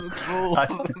thought that was a troll.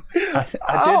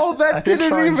 That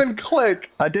didn't even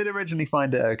click. I did originally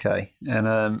find it okay, and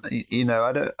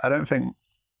I don't think.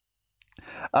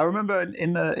 I remember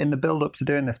in the build up to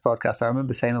doing this podcast, I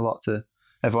remember saying a lot to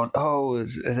everyone.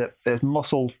 It's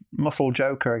Muscle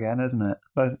Joker again, isn't it?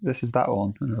 This is that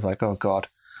one, and I was like, oh god.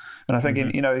 And I think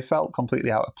it felt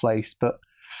completely out of place, but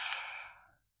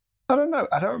I don't know.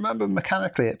 I don't remember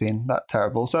mechanically it being that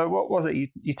terrible. So what was it?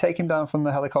 You take him down from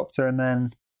the helicopter and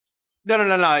then.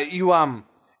 No. You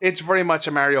it's very much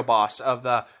a Mario boss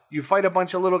you fight a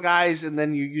bunch of little guys and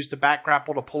then you use the back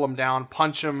grapple to pull him down,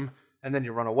 punch him, and then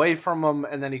you run away from him,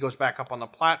 and then he goes back up on the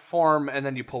platform, and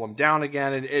then you pull him down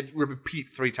again, and it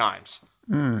repeats 3 times.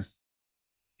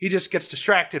 He just gets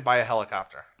distracted by a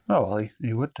helicopter. Oh well,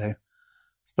 he would do.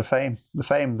 It's the fame,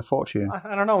 the fortune.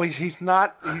 I don't know. He's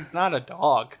not a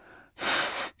dog.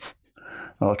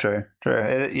 Well, true.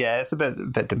 It's a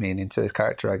bit demeaning to his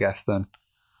character, I guess. Then.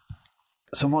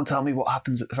 Someone tell me what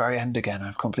happens at the very end again.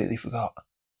 I've completely forgot.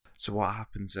 So what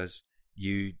happens is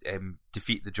you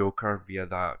defeat the Joker via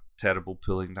that terrible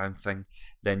pulling down thing.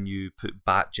 Then you put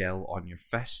bat gel on your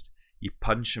fist. You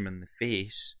punch him in the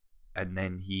face, and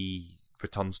then he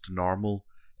returns to normal.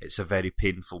 It's a very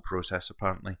painful process,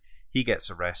 apparently. He gets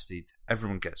arrested.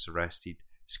 Everyone gets arrested.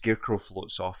 Scarecrow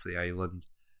floats off the island,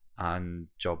 and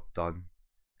job done.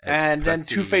 And then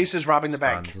Two-Face is robbing the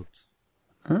bank.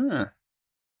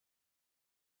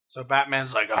 So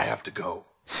Batman's like, I have to go.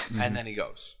 And then he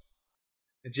goes.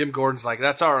 And Jim Gordon's like,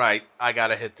 that's all right. I got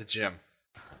to hit the gym.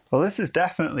 Well, this is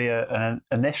definitely an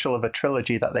initial of a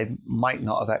trilogy that they might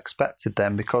not have expected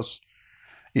then, because,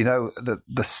 the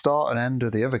start and end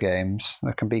of the other games,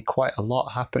 there can be quite a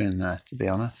lot happening there, to be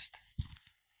honest.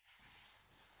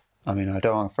 I mean, I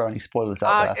don't want to throw any spoilers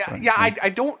out there. I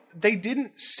don't. They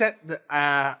didn't set the.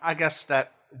 I guess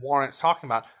that Warrant's talking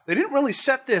about. They didn't really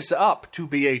set this up to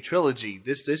be a trilogy.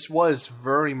 This was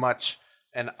very much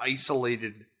an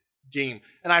isolated game,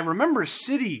 and I remember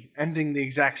City ending the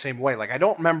exact same way. Like I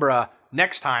don't remember a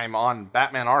next time on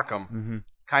Batman Arkham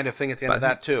kind of thing at the end of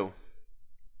that too.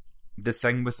 The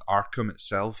thing with Arkham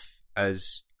itself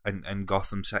is, and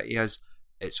Gotham City is,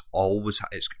 it's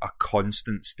a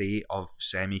constant state of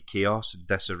semi-chaos and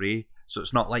disarray. So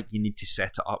it's not like you need to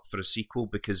set it up for a sequel,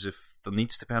 because if there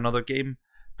needs to be another game,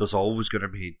 there's always going to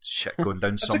be shit going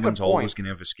down. Someone's always going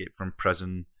to have escaped from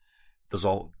prison. There's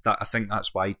all that. I think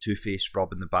that's why Two-Face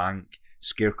robbing the bank,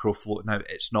 Scarecrow floating out.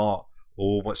 It's not,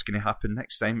 what's going to happen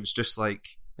next time? It's just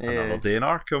like another day in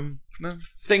Arkham. No.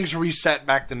 Things reset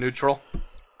back to neutral.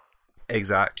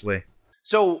 Exactly.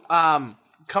 So,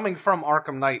 coming from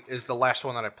Arkham Knight is the last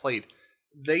one that I played.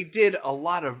 They did a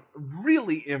lot of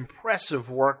really impressive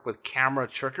work with camera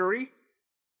trickery.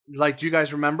 Like, do you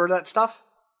guys remember that stuff?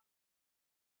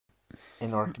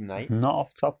 In Arkham Knight? Not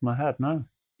off the top of my head, no.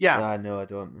 Yeah. No, I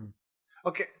don't.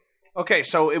 Okay,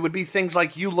 so it would be things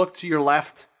like you look to your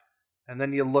left, and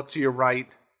then you look to your right,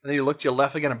 and then you look to your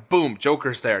left again, and boom,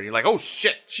 Joker's there. You're like, oh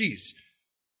shit, jeez.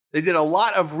 They did a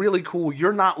lot of really cool,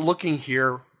 you're not looking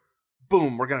here,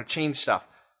 boom, we're going to change stuff.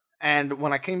 And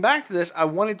when I came back to this, I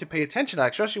wanted to pay attention to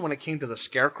that, especially when it came to the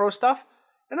Scarecrow stuff,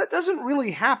 and that doesn't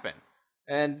really happen.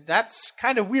 And that's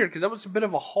kind of weird, because that was a bit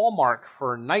of a hallmark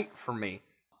for Knight for me.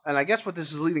 And I guess what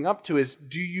this is leading up to is,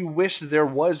 do you wish there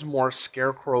was more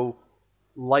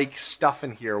Scarecrow-like stuff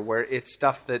in here, where it's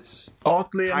stuff that's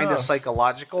oddly kind enough, of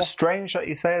psychological? Strange that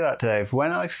you say that, Dave.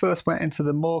 When I first went into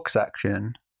the morgue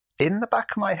section, in the back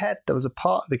of my head, there was a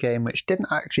part of the game which didn't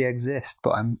actually exist,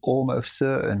 but I'm almost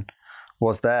certain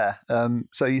was there.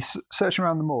 So you search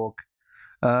around the morgue.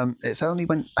 It's only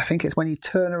when you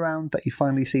turn around that you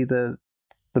finally see the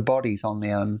bodies on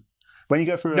the. When you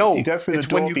go through, you go through the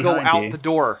door when you go out the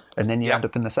door, and then you end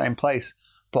up in the same place.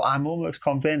 But I'm almost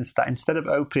convinced that instead of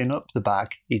opening up the bag,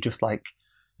 he just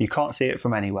you can't see it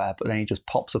from anywhere, but then he just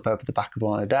pops up over the back of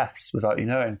one of the desks without you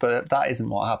knowing. But that isn't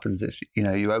what happens. It's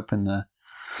you open the.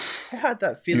 I had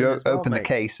that feeling. You open the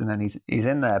case and then he's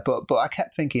in there, but I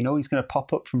kept thinking, he's going to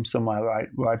pop up from somewhere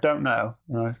where I don't know,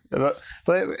 but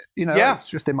it's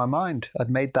just in my mind. I'd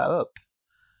made that up.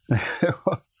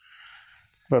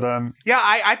 But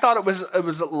I thought it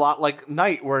was a lot like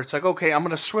Night, where it's like, okay, I'm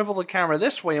going to swivel the camera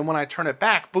this way, and when I turn it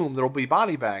back, boom, there'll be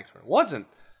body bags. But it wasn't.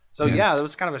 So that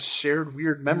was kind of a shared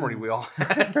weird memory we all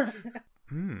had.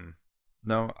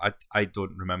 No, I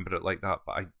don't remember it like that,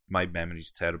 but my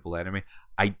memory's terrible anyway.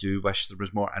 I do wish there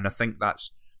was more, and I think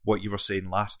that's what you were saying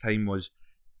last time, was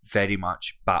very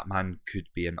much Batman could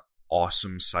be an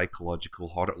awesome psychological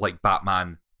horror, like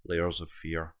Batman Layers of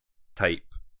Fear type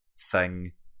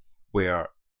thing, where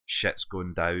shit's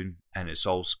going down and it's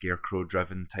all Scarecrow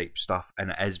driven type stuff,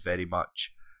 and it is very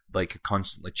much like a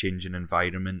constantly changing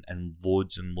environment and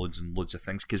loads and loads and loads of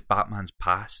things, because Batman's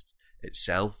past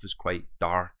itself is quite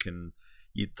dark, and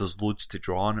there's loads to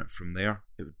draw on it from there.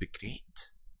 It would be great.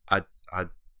 And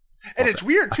it's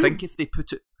weird too. I think if they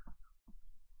put it,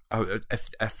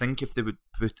 I think if they would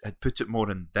put it more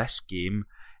in this game,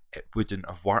 it wouldn't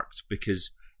have worked,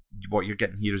 because what you're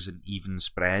getting here is an even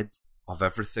spread of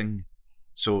everything.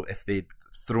 So if they'd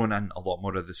thrown in a lot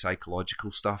more of the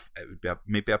psychological stuff, it would be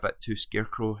maybe a bit too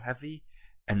Scarecrow heavy.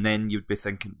 And then you'd be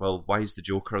thinking, well, why is the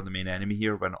Joker the main enemy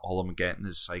here when all I'm getting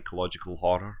is psychological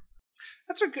horror?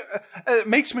 That's it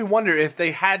makes me wonder if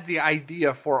they had the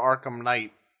idea for Arkham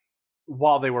Knight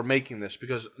while they were making this,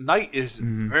 because Knight is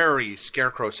very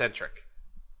Scarecrow-centric.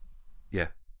 Yeah.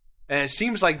 And it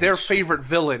seems like their favorite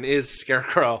villain is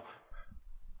Scarecrow.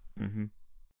 Mm-hmm.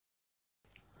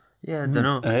 Yeah, I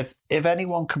don't know. If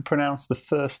anyone can pronounce the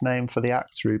first name for the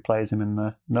actor who plays him in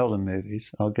the Nolan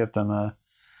movies, I'll give them a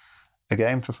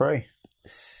game for free.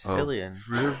 Cillian?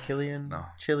 No.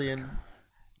 Chillian?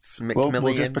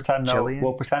 We'll just pretend no.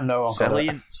 We'll pretend no.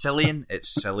 Cillian.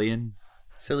 It's Cillian.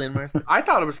 Cillian Murphy. I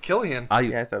thought it was Killian.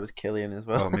 I thought it was Killian as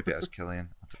well. Oh, maybe it was Killian.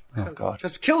 Oh God,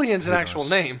 because Killian's an actual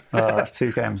name. Oh, that's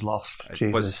 2 games lost.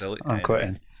 Jesus, I'm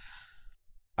quitting.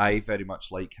 I very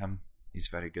much like him. He's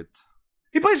very good.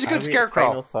 He plays a good Scarecrow.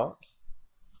 Final thoughts.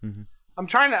 Mm-hmm. I'm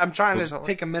trying to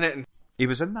take a minute and. He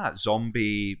was in that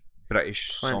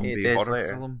British zombie horror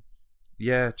film.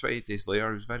 Yeah, 28 Days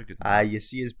Later. It was very good. You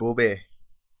see his Bobby.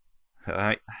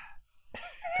 Right.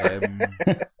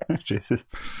 Jesus.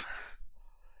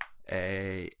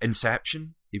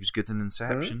 Inception. He was good in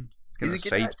Inception. He's a good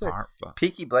side actor. Part, but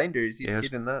Peaky Blinders. He's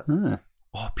good in that.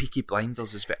 Oh, Peaky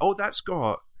Blinders is very. Oh, that's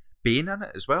got Bane in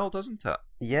it as well, doesn't it?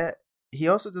 Yeah. He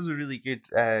also does a really good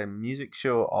music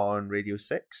show on Radio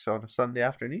 6 on a Sunday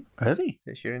afternoon. Really?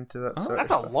 If you're into that That's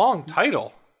a long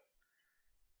title.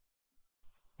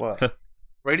 What?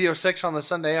 Radio 6 on the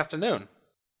Sunday afternoon.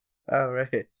 Oh,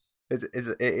 right. It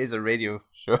is a radio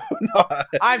show. No.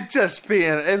 I'm just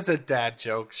being... It was a dad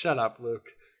joke. Shut up, Luke.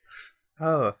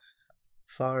 Oh,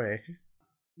 sorry.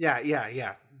 Yeah.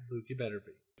 Luke, you better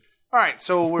be. All right,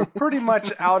 so we're pretty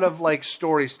much out of, like,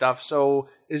 story stuff. So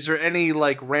is there any,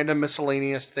 like, random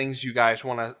miscellaneous things you guys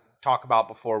want to talk about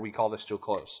before we call this to a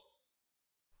close?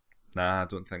 Nah, I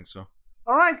don't think so.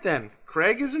 All right, then.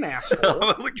 Craig is an asshole.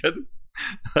 Look at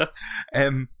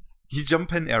him. You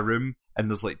jump into a room and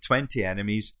there's like 20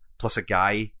 enemies plus a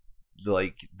guy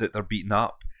like that they're beating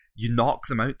up. You knock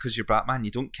them out because you're Batman.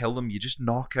 You don't kill them. You just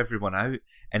knock everyone out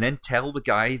and then tell the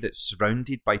guy that's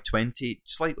surrounded by 20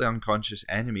 slightly unconscious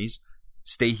enemies,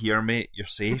 stay here, mate. You're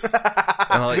safe.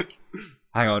 And like,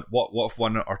 hang on. What if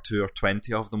 1 or 2 or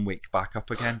 20 of them wake back up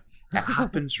again? It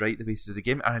happens right the way through the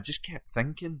game. And I just kept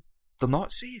thinking, they're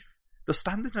not safe. They're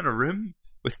standing in a room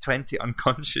with 20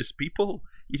 unconscious people.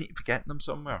 You need to be getting them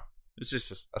somewhere. It's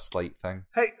just a slight thing.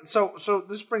 Hey, so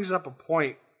this brings up a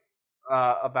point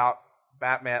about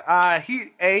Batman.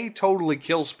 He totally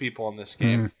kills people in this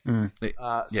game.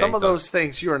 Some of those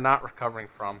things you are not recovering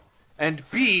from. And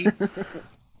B,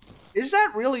 is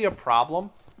that really a problem?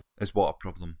 Is what a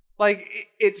problem? Like,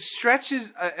 it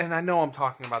stretches, and I know I'm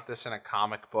talking about this in a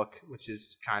comic book, which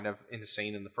is kind of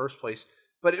insane in the first place,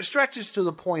 but it stretches to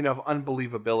the point of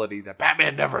unbelievability that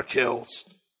Batman never kills.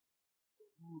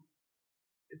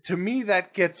 To me,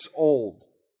 that gets old.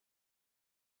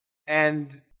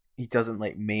 And he doesn't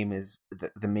like maim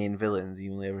the main villains. He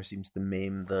only ever seems to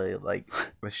maim the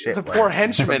shit. The poor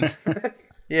henchman.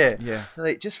 Yeah.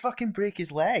 Like, just fucking break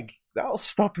his leg. That'll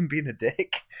stop him being a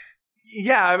dick.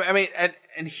 Yeah, I mean,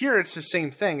 and here it's the same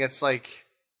thing. It's like,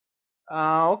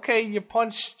 okay, you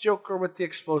punch Joker with the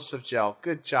explosive gel.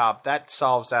 Good job. That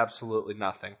solves absolutely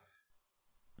nothing.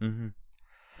 Mm-hmm.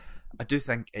 I do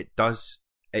think it does.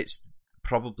 It's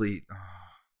probably,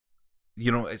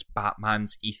 it's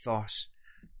Batman's ethos,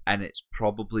 and it's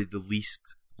probably the least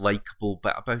likable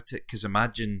bit about it. Because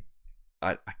imagine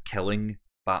a killing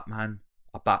Batman,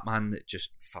 a Batman that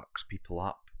just fucks people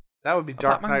up. That would be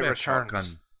Dark Knight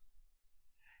Returns.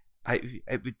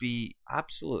 It would be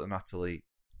absolutely and utterly.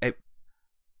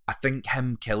 I think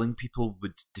him killing people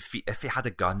would defeat, if he had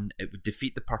a gun, it would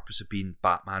defeat the purpose of being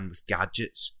Batman with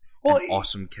gadgets and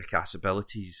awesome kick-ass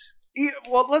abilities.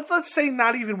 Well, let's say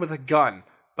not even with a gun,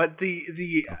 but the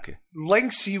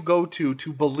lengths you go to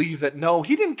believe that no,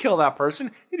 he didn't kill that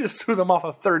person. He just threw them off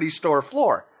a 30-store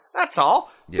floor. That's all.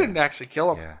 Yeah. Didn't actually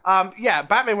kill him. Yeah.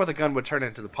 Batman with a gun would turn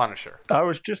into the Punisher. I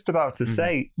was just about to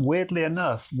say, weirdly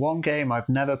enough, one game I've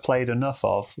never played enough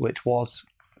of, which was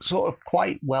sort of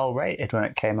quite well rated when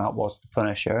it came out, was the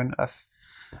Punisher,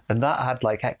 and that had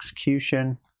like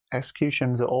executions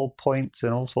at all points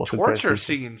and all sorts of torture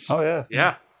scenes. Oh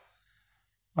yeah.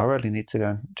 I really need to go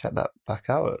and check that back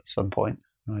out at some point.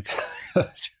 Like,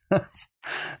 not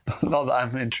that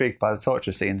I'm intrigued by the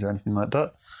torture scenes or anything like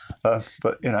that,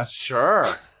 but sure.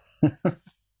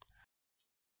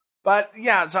 But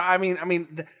yeah, so I mean,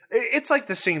 it's like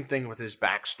the same thing with his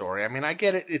backstory. I mean, I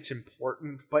get it; it's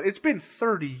important, but it's been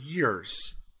 30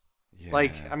 years. Yeah.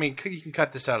 Like, I mean, you can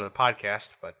cut this out of the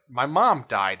podcast, but my mom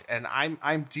died, and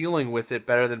I'm dealing with it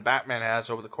better than Batman has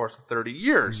over the course of 30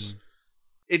 years.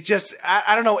 It just,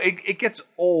 I don't know, it gets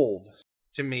old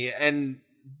to me, and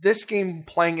this game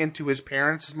playing into his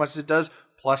parents as much as it does,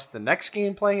 plus the next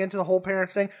game playing into the whole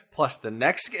parents thing, plus the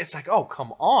next, it's like, oh,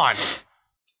 come on.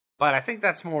 But I think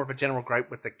that's more of a general gripe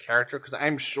with the character, because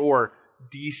I'm sure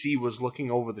DC was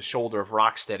looking over the shoulder of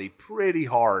Rocksteady pretty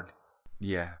hard.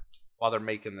 Yeah. While they're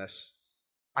making this.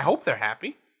 I hope they're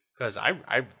happy, because I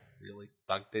really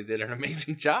think they did an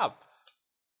amazing job.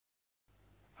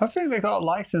 I think they got a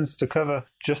license to cover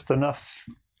just enough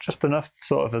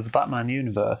sort of the Batman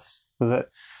universe. Was it?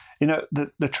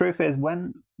 The truth is,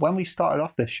 when we started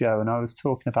off this show and I was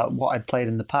talking about what I'd played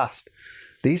in the past,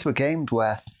 these were games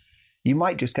where you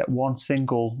might just get one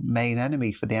single main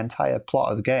enemy for the entire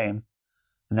plot of the game,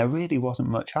 and there really wasn't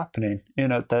much happening. There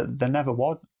never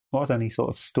was any sort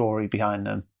of story behind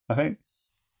them. I think,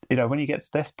 when you get to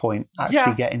this point,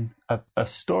 actually getting a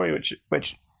story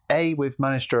which A, we've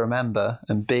managed to remember,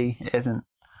 and B, isn't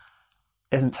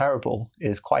terrible,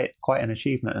 is quite an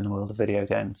achievement in the world of video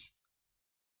games.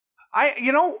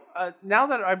 Now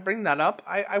that I bring that up,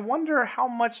 I wonder how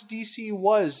much DC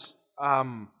was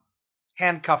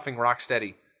handcuffing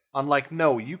Rocksteady on, like,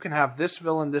 no, you can have this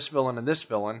villain, and this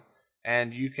villain,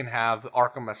 and you can have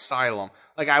Arkham Asylum.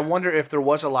 Like, I wonder if there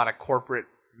was a lot of corporate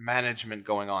management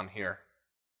going on here.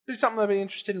 It's something I'd be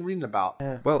interested in reading about.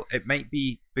 Well, it might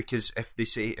be because if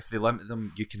they limit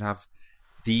them, you can have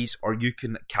these, or you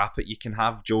can cap it. You can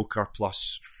have Joker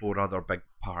plus 4 other big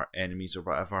part enemies or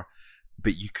whatever,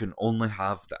 but you can only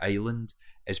have the island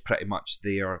is pretty much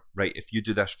there. Right, if you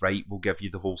do this right, we'll give you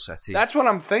the whole city. That's what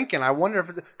I'm thinking. I wonder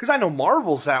if because I know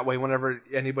Marvel's that way. Whenever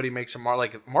anybody makes a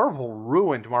Marvel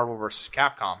ruined Marvel vs.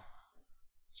 Capcom,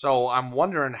 so I'm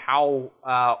wondering how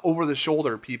over the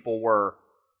shoulder people were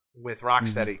with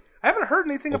Rocksteady. I haven't heard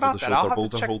anything about that. I'll have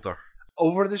to check.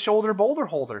 Over the shoulder boulder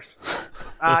holders.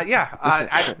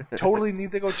 I totally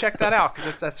need to go check that out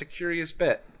because that's a curious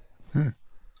bit.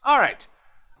 All right.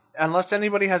 Unless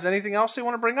anybody has anything else they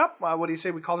want to bring up, what do you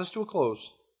say we call this to a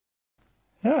close?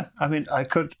 Yeah, I mean, I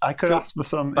could ask for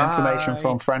some information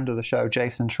from friend of the show,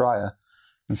 Jason Schreier,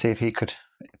 and see if he could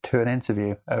do an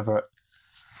interview over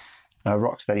at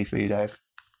Rocksteady for you, Dave.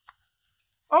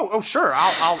 Oh, sure.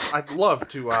 I'd love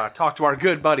to talk to our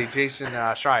good buddy Jason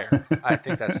Schreier. I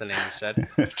think that's the name you said.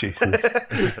 Jesus,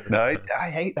 no, I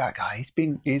hate that guy.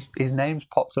 His name's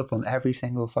popped up on every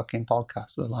single fucking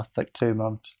podcast for the last 2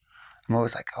 months. I'm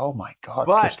always like, oh my god!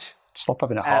 But stop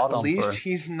having a hard on. At least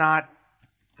he's not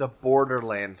the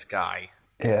Borderlands guy.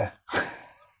 Yeah,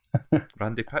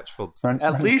 Randy Pitchford.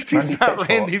 At least he's not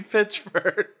Randy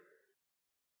Pitchford.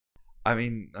 I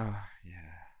mean,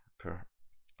 poor.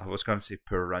 I was going to say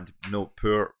poor Randy. No,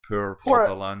 poor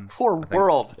Borderlands. Poor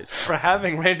world for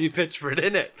having Randy Pitchford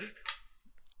in it.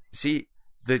 See,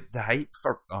 the hype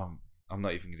for I'm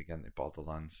not even going to get into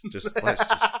Borderlands.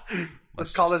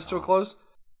 Let's call this to a close.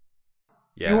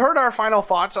 Yeah. You heard our final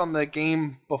thoughts on the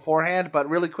game beforehand, but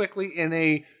really quickly, in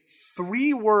a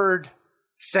 3-word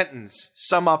sentence,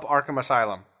 sum up Arkham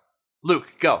Asylum. Luke,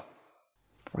 go.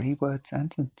 3-word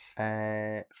sentence.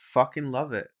 Fucking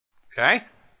love it. Okay.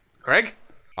 Greg?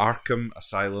 Arkham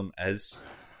Asylum is...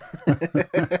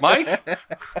 Mike?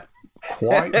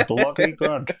 Quite bloody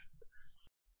good.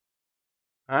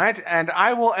 All right, and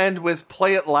I will end with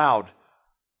play it loud.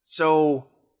 So,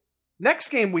 next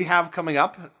game we have coming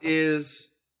up is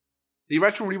the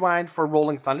Retro Rewind for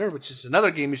Rolling Thunder, which is another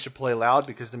game you should play loud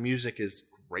because the music is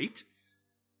great.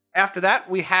 After that,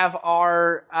 we have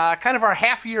our kind of our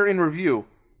half-year in review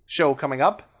show coming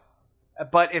up.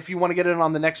 But if you want to get in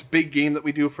on the next big game that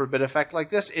we do for a bit effect like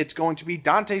this, it's going to be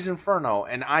Dante's Inferno,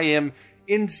 and I am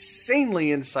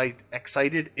insanely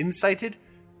excited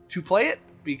to play it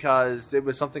because it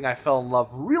was something I fell in love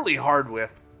really hard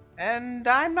with, and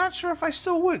I'm not sure if I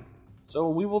still would. So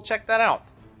we will check that out.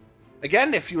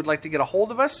 Again, if you would like to get a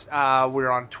hold of us, we're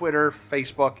on Twitter,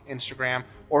 Facebook, Instagram,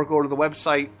 or go to the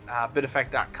website,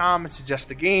 biteffect.com, and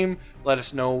suggest a game. Let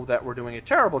us know that we're doing a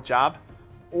terrible job.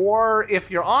 Or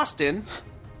if you're Austin,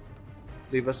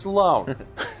 leave us alone.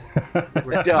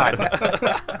 We're done.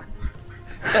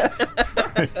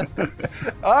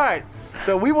 All right.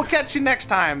 So we will catch you next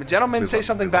time. Gentlemen, say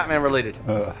something Batman related.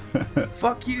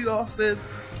 Fuck you, Austin.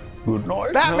 Good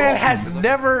night. Batman has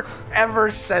never, ever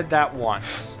said that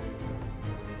once.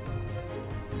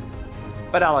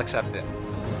 But I'll accept it.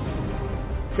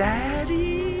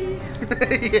 Daddy.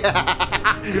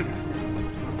 Yeah.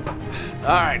 All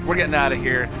right, we're getting out of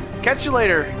here. Catch you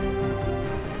later.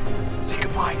 Say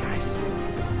goodbye, guys.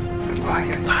 Goodbye,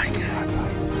 guys. All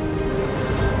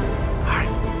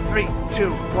right, 3,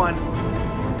 2, 1.